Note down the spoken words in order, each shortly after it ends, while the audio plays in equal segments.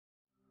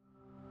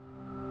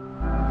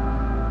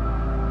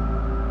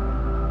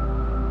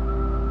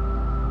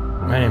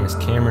My name is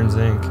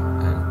Zink.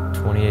 I'm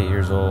 28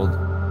 years old, and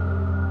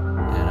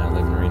I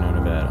live in Reno,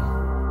 Nevada.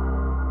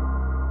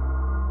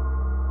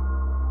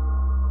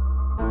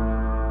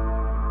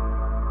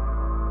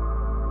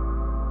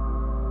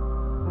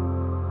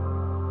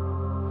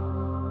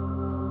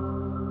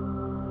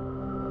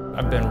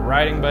 I've been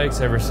riding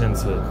bikes ever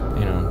since a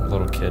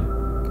little kid.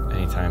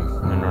 Anytime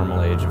in the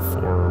normal age of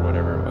 4 or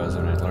whatever it was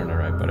when I learned to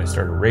ride. But I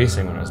started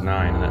racing when I was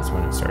 9, and that's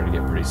when it started to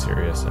get pretty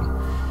serious, and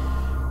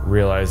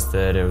realized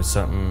that it was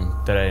something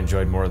that I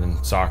enjoyed more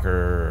than soccer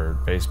or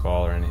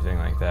baseball or anything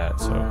like that.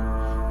 So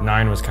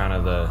 9 was kind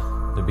of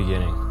the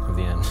beginning of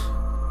the end.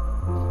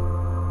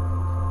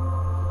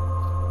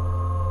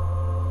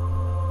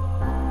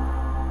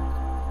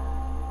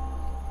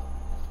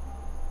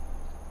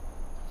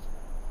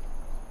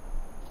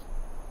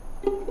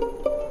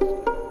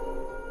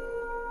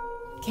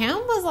 Cam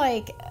was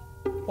like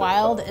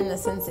wild in the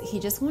sense that he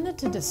just wanted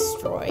to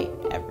destroy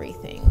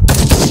everything.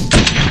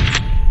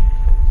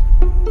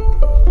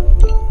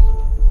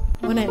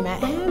 When I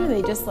met him,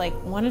 they just like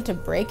wanted to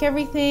break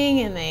everything,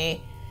 and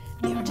they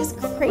were just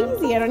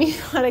crazy. I don't even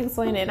know how to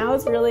explain it. And I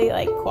was really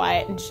like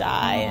quiet and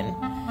shy,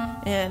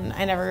 and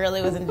I never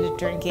really was into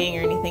drinking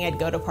or anything. I'd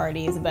go to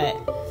parties, but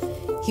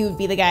he would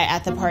be the guy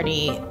at the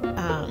party,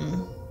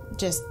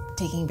 just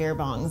taking beer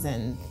bongs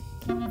and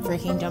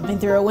freaking jumping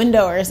through a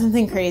window or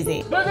something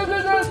crazy.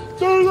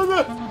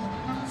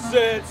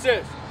 Sit.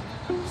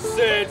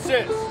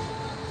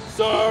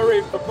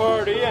 Sorry for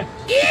partying.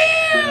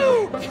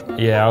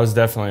 Yeah, I was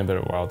definitely a bit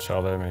of a wild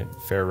child. I made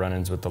fair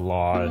run-ins with the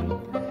law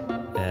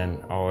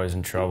and always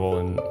in trouble.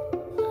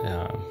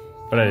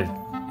 But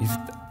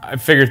I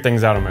figured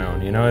things out on my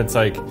own. It's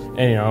like,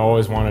 and I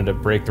always wanted to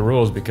break the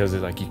rules because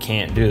it's like you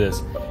can't do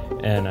this.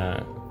 And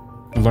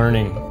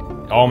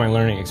all my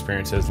learning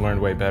experiences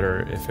learned way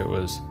better if it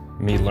was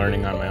me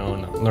learning on my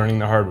own, learning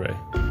the hard way.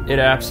 It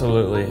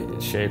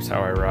absolutely shapes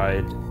how I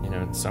ride.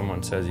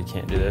 Someone says you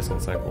can't do this, and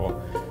it's like, well,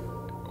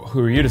 who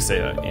are you to say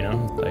that,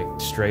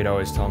 Like, straight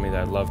always tell me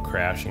that I love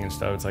crashing and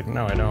stuff. It's like,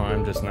 no, I don't.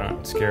 I'm just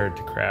not scared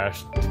to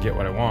crash to get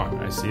what I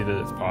want. I see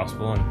that it's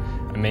possible, and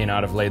I may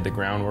not have laid the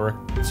groundwork.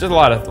 It's just a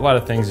lot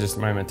of things, just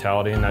my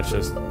mentality, and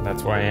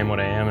that's why I am what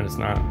I am, and it's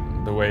not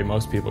the way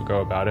most people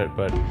go about it,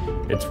 but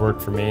it's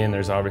worked for me, and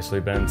there's obviously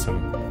been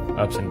some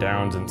ups and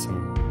downs and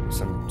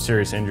some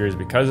serious injuries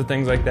because of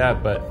things like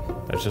that, but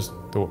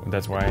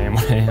that's why I am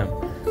what I am.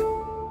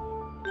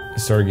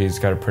 Sorgey's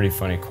got a pretty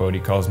funny quote. He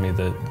calls me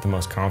the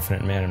most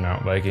confident man in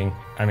mountain biking.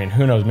 I mean,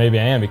 who knows, maybe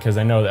I am, because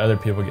I know that other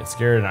people get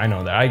scared, and I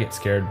know that I get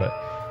scared,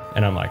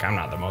 and I'm like, I'm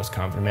not the most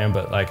confident man,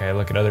 but like I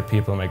look at other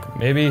people, I'm like,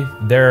 maybe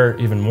they're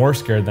even more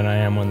scared than I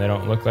am when they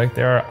don't look like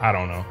they are. I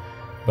don't know.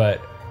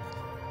 But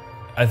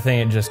I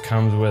think it just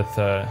comes with,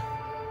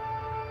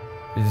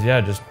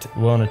 just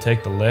willing to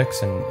take the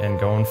licks and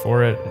going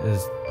for it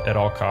is at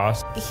all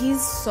costs.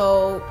 He's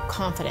so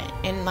confident,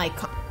 and like,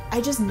 I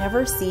just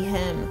never see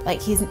him,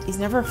 like he's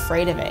never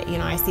afraid of it.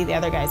 I see the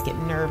other guys get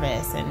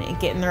nervous and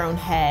get in their own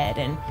head,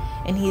 and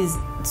he's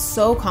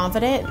so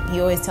confident.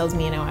 He always tells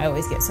me, I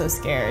always get so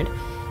scared,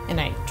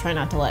 and I try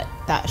not to let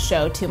that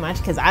show too much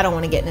because I don't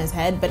want to get in his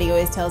head, but he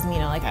always tells me,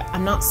 like,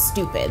 I'm not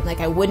stupid.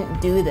 Like, I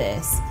wouldn't do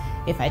this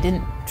if I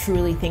didn't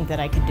truly think that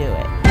I could do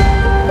it.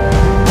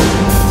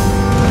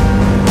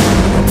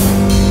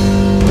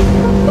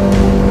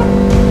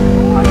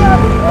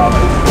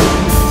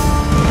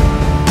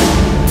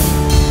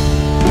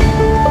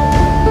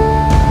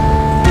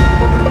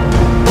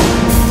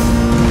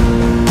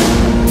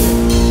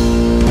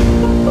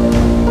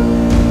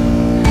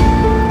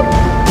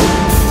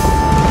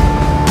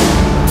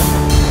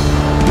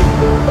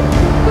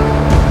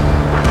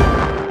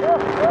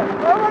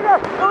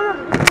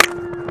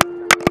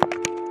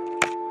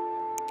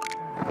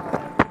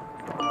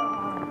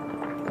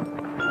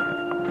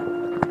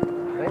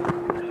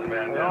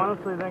 I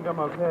honestly think I'm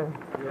okay.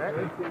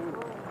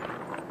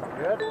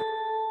 Good?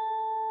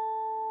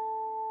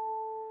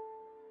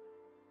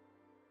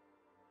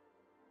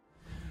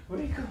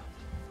 Where you go?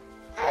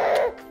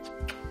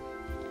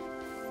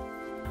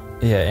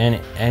 Yeah,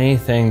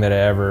 anything that I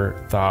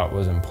ever thought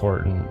was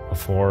important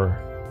before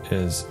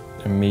is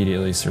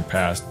immediately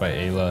surpassed by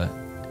Ayla,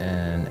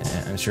 and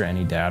I'm sure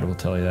any dad will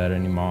tell you that,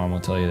 any mom will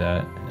tell you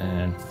that,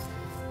 and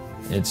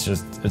it's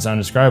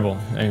undescribable.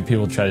 I mean,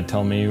 people try to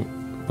tell me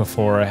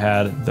before I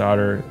had a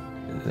daughter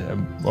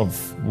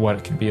of what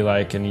it could be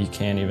like, and you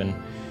can't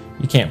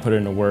put it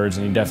into words,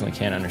 and you definitely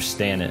can't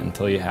understand it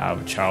until you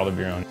have a child of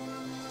your own.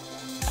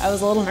 I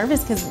was a little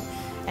nervous because,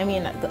 I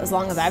mean, as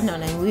long as I've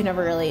known him, we've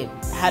never really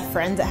had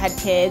friends that had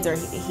kids, or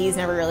he's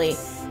never really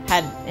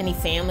had any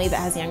family that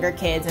has younger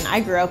kids, and I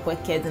grew up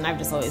with kids, and I've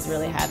just always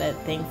really had a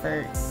thing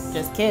for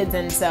just kids,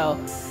 and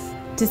so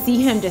to see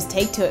him just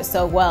take to it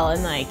so well,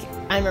 and like,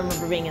 I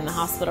remember being in the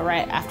hospital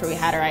right after we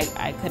had her,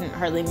 I couldn't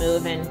hardly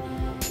move,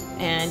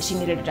 and she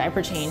needed a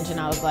diaper change, and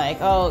I was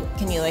like, oh,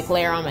 can you like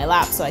lay her on my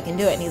lap so I can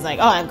do it? And he's like,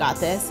 oh, I've got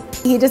this.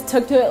 He just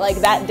took to it like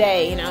that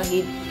day,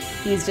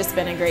 he's just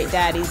been a great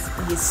dad.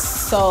 He's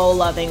so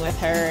loving with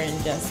her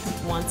and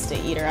just wants to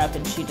eat her up,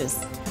 and she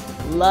just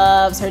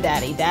loves her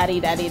daddy. Daddy,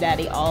 daddy,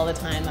 daddy, all the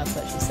time. That's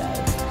what she says.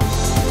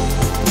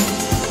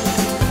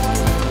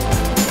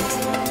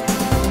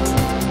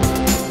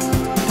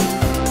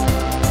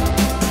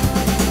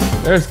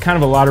 There's kind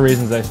of a lot of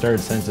reasons I started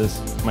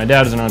Census. My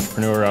dad is an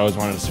entrepreneur. I always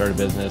wanted to start a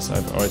business.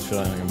 I've always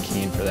felt like I'm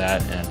keen for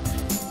that. And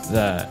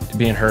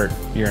being hurt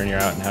year in, year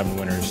out and having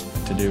winters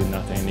to do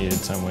nothing, needed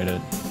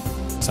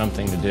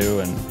something to do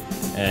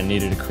and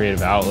needed a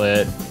creative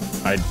outlet.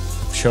 I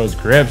chose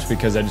grips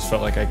because I just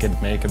felt like I could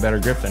make a better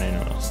grip than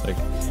anyone else. Like,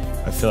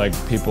 I feel like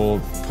people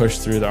push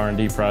through the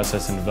R&D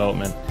process and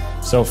development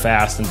so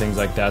fast and things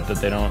like that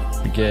they don't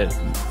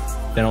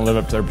live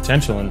up to their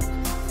potential. And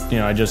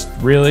I just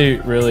really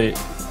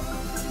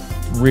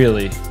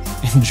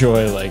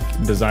enjoy like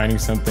designing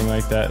something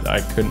like that.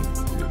 I couldn't,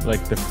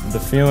 like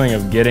the feeling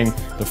of getting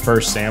the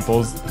first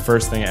samples, the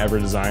first thing I ever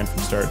designed from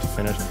start to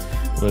finish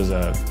was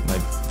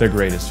like the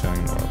greatest feeling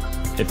in the world.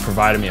 It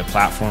provided me a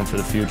platform for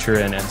the future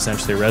and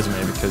essentially a resume,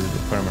 because if you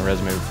put on my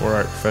resume before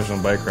art,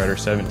 professional bike rider,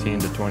 17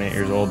 to 28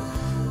 years old,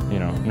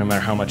 no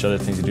matter how much other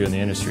things you do in the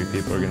industry,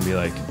 people are going to be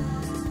like,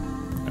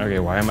 okay,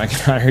 why am I going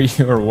to hire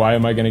you, or why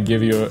am I going to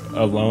give you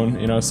a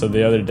loan? So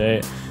the other day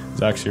I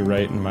was actually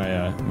writing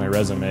my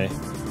resume,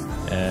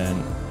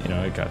 and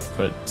it got to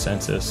put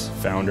Census,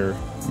 founder,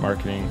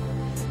 marketing,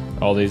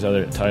 all these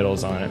other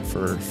titles on it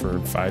for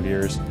 5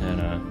 years,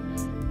 and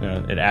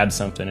it adds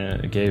something,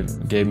 and it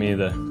gave me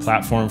the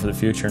platform for the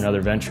future and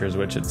other ventures,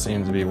 which it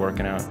seems to be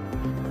working out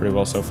pretty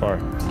well so far.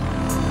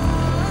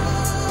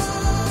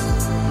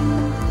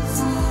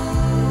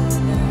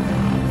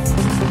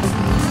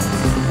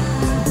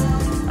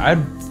 I'd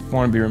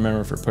want to be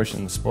remembered for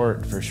pushing the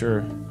sport, for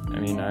sure. I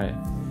mean,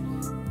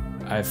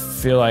 I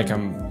feel like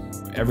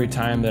every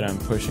time that I'm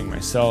pushing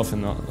myself,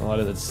 and a lot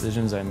of the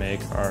decisions I make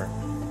are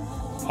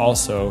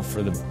also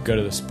for the good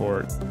of the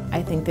sport.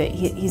 I think that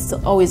he's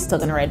always still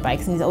going to ride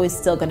bikes, and he's always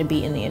still going to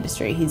be in the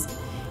industry.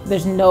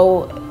 There's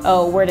no,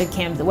 oh, where did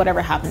Cam,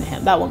 whatever happened to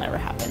him? That will never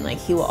happen. Like,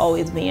 he will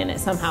always be in it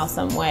somehow,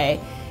 some way.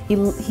 He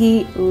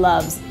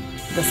loves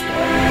the sport.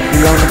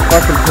 He's on the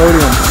fucking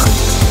podium.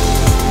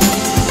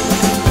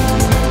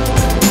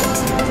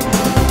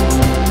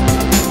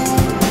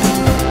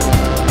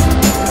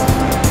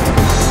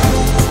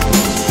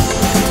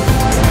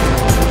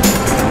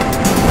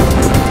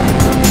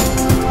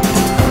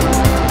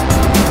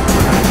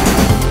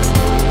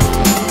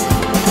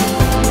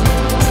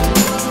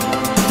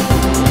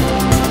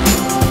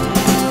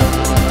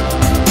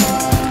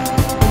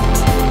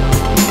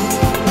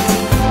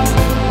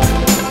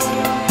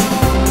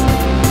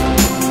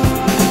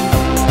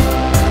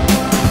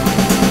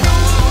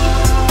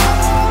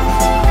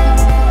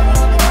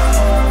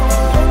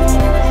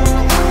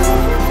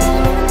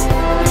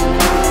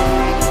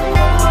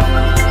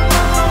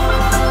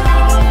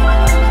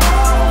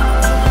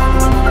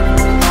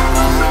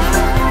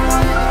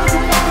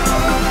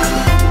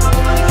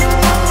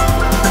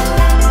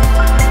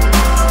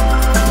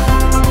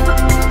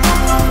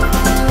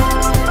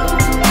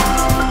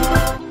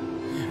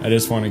 I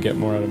just want to get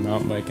more out of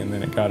mountain biking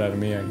than it got out of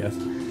me, I guess.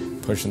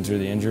 Pushing through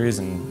the injuries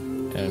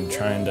and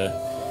trying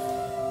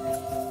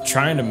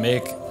to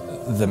make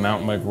the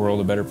mountain bike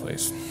world a better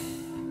place.